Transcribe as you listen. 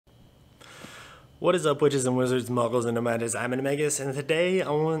What is up, witches and wizards, muggles and nomads? I'm Animagus, and today I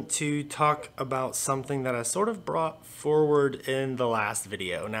want to talk about something that I sort of brought forward in the last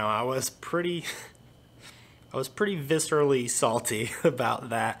video. Now, I was pretty viscerally salty about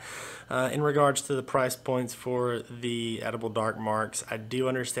that in regards to the price points for the edible dark marks. I do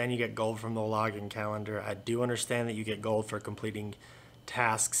understand you get gold from the login calendar. I do understand that you get gold for completing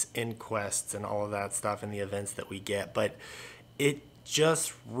tasks in quests and all of that stuff in the events that we get, but it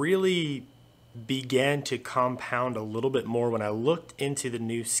just really began to compound a little bit more when I looked into the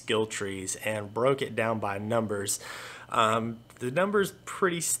new skill trees and broke it down by numbers. The number's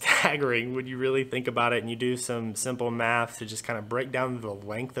pretty staggering when you really think about it and you do some simple math to just kind of break down the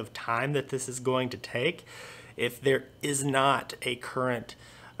length of time that this is going to take if there is not a current,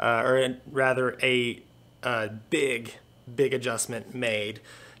 or rather a big adjustment made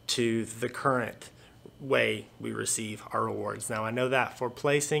to the current way we receive our rewards. Now, I know that for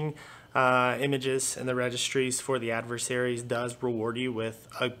placing images in the registries for the adversaries does reward you with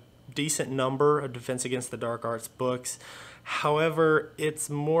a decent number of Defense Against the Dark Arts books. However, it's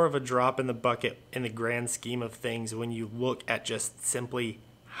more of a drop in the bucket in the grand scheme of things when you look at just simply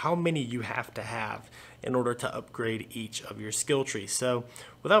how many you have to have in order to upgrade each of your skill trees. So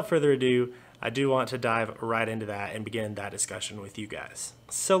without further ado, I do want to dive right into that and begin that discussion with you guys.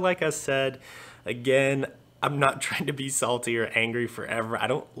 So like I said, again, I'm not trying to be salty or angry forever. I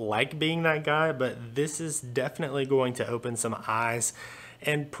don't like being that guy, but this is definitely going to open some eyes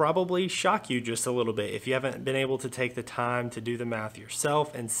and probably shock you just a little bit if you haven't been able to take the time to do the math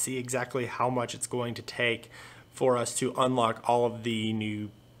yourself and see exactly how much it's going to take for us to unlock all of the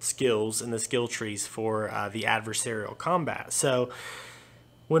new skills in the skill trees for the adversarial combat. So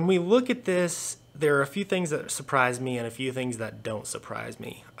when we look at this, there are a few things that surprise me and a few things that don't surprise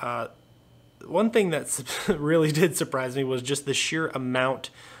me. One thing that really did surprise me was just the sheer amount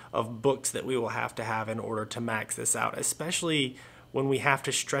of books that we will have to have in order to max this out, especially when we have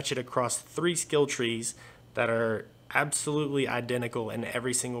to stretch it across 3 skill trees that are absolutely identical in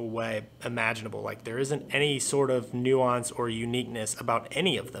every single way imaginable. Like, there isn't any sort of nuance or uniqueness about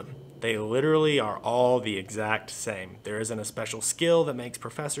any of them. They literally are all the exact same. There isn't a special skill that makes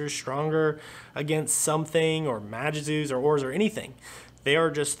professors stronger against something, or Magizus or Ors or anything. They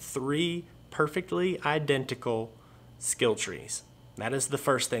are just 3 perfectly identical skill trees. That is the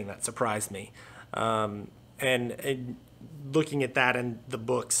first thing that surprised me. And looking at that in the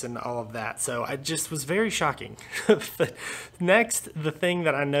books and all of that. So I just was very shocking. But next, the thing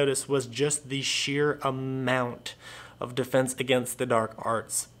that I noticed was just the sheer amount of Defense Against the Dark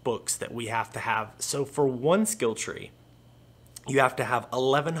Arts books that we have to have. So for one skill tree, you have to have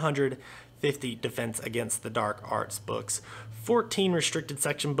 1,150 Defense Against the Dark Arts books, 14 restricted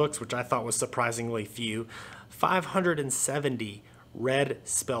section books, which I thought was surprisingly few, 570 red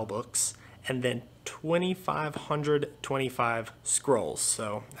spell books, and then 2,525 scrolls.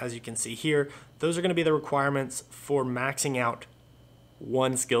 So as you can see here, those are going to be the requirements for maxing out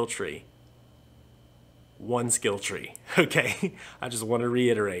one skill tree. One skill tree, okay? I just want to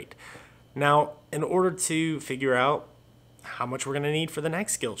reiterate. Now, in order to figure out how much we're going to need for the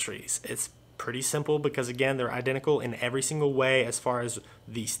next skill trees, it's pretty simple because, again, they're identical in every single way as far as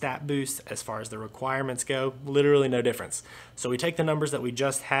the stat boost, as far as the requirements go, literally no difference. So we take the numbers that we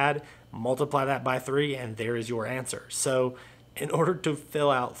just had, multiply that by 3, and there is your answer. So in order to fill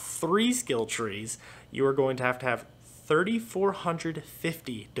out 3 skill trees, you are going to have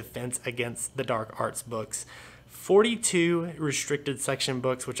 3,450 Defense Against the Dark Arts books, 42 restricted section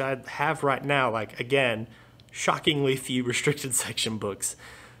books, which I have right now, like, again, shockingly few restricted section books,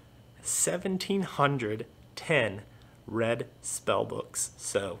 1,710 red spell books.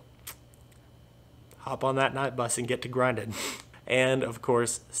 So hop on that night bus and get to grinding. And of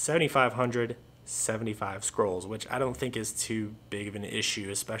course, 7,575 scrolls, which I don't think is too big of an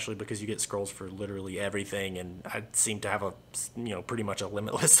issue, especially because you get scrolls for literally everything, and I seem to have a, pretty much a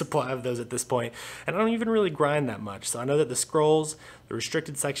limitless supply of those at this point, and I don't even really grind that much. So I know that the scrolls, the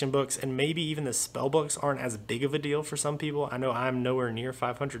restricted section books, and maybe even the spell books aren't as big of a deal for some people. I know I'm nowhere near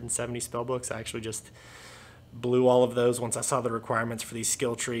 570 spell books. I actually just blew all of those once I saw the requirements for these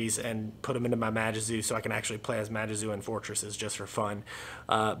skill trees and put them into my Magizu so I can actually play as Magizu and Fortresses just for fun.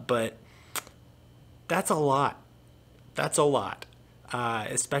 But that's a lot. That's a lot.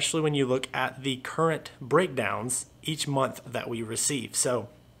 Especially when you look at the current breakdowns each month that we receive. So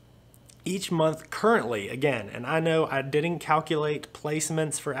each month currently, again, and I know I didn't calculate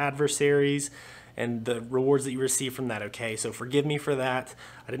placements for adversaries and the rewards that you receive from that, okay? So forgive me for that.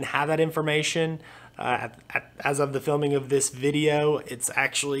 I didn't have that information as of the filming of this video. It's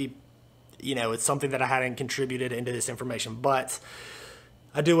actually, it's something that I hadn't contributed into this information, but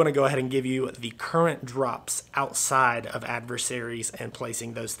I do want to go ahead and give you the current drops outside of adversaries and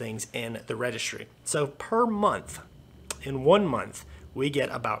placing those things in the registry. So per month, in 1 month, we get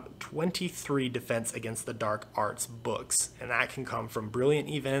about 23 Defense Against the Dark Arts books, and that can come from brilliant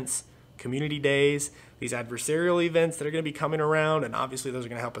events, community days, these adversarial events that are going to be coming around, and obviously those are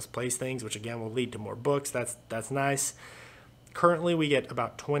going to help us place things, which again will lead to more books. That's nice. Currently, we get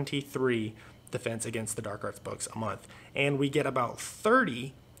about 23 Defense Against the Dark Arts books a month, and we get about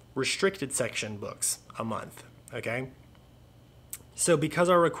 30 restricted section books a month, okay? So because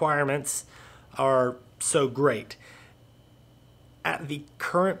our requirements are so great, at the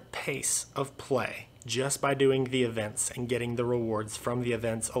current pace of play, just by doing the events and getting the rewards from the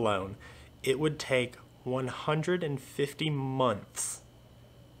events alone, it would take 150 months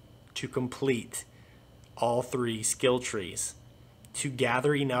to complete all 3 skill trees. To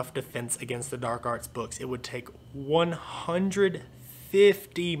gather enough Defense Against the Dark Arts books, it would take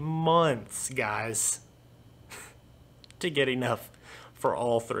 150 months, guys, to get enough for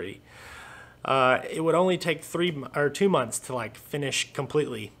all 3. It would only take 2 months to like finish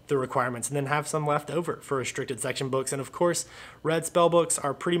completely the requirements and then have some left over for restricted section books. And of course, red spell books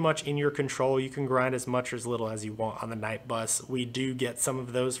are pretty much in your control. You can grind as much or as little as you want on the night bus. We do get some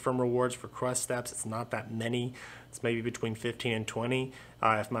of those from rewards for quest steps. It's not that many. It's maybe between 15 and 20,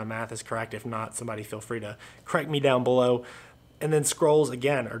 if my math is correct. If not, somebody feel free to correct me down below. And then scrolls,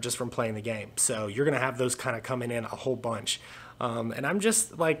 again, are just from playing the game. So you're going to have those kind of coming in a whole bunch. And I'm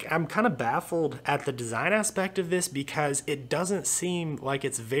just like, I'm kind of baffled at the design aspect of this because it doesn't seem like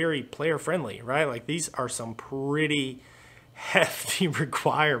it's very player friendly, right? Like these are some pretty hefty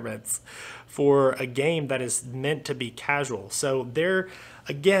requirements for a game that is meant to be casual. So they're,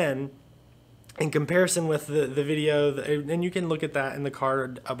 again, in comparison with the video, and you can look at that in the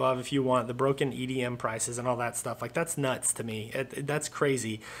card above if you want, the broken EDM prices and all that stuff, like that's nuts to me. That's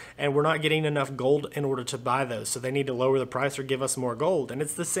crazy. And we're not getting enough gold in order to buy those, so they need to lower the price or give us more gold. And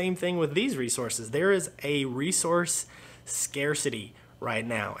it's the same thing with these resources. There is a resource scarcity right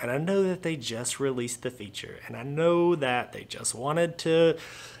now, and I know that they just released the feature, and I know that they just wanted to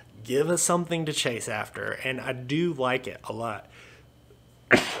give us something to chase after, and I do like it a lot.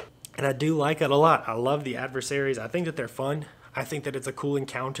 And I do like it a lot. I love the adversaries. I think that they're fun. I think that it's a cool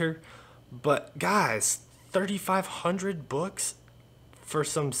encounter. But guys, 3,500 books for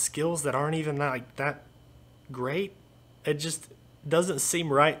some skills that aren't even like that great? It just doesn't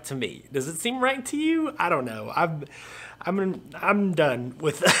seem right to me. Does it seem right to you? I don't know. I'm done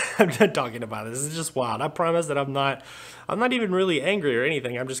with I'm done talking about this. This is just wild. I promise that I'm not even really angry or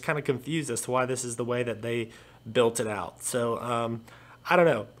anything. I'm just kind of confused as to why this is the way that they built it out. So I don't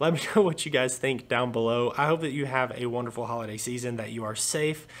know. Let me know what you guys think down below. I hope that you have a wonderful holiday season, that you are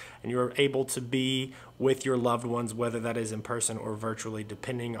safe, and you are able to be with your loved ones, whether that is in person or virtually,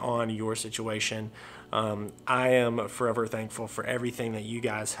 depending on your situation. I am forever thankful for everything that you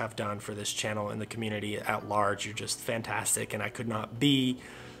guys have done for this channel and the community at large. You're just fantastic, and I could not be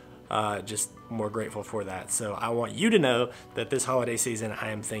just more grateful for that. So I want you to know that this holiday season, I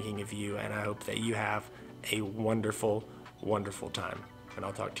am thinking of you, and I hope that you have a wonderful, wonderful time. And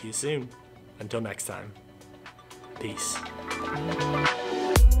I'll talk to you soon. Until next time, peace.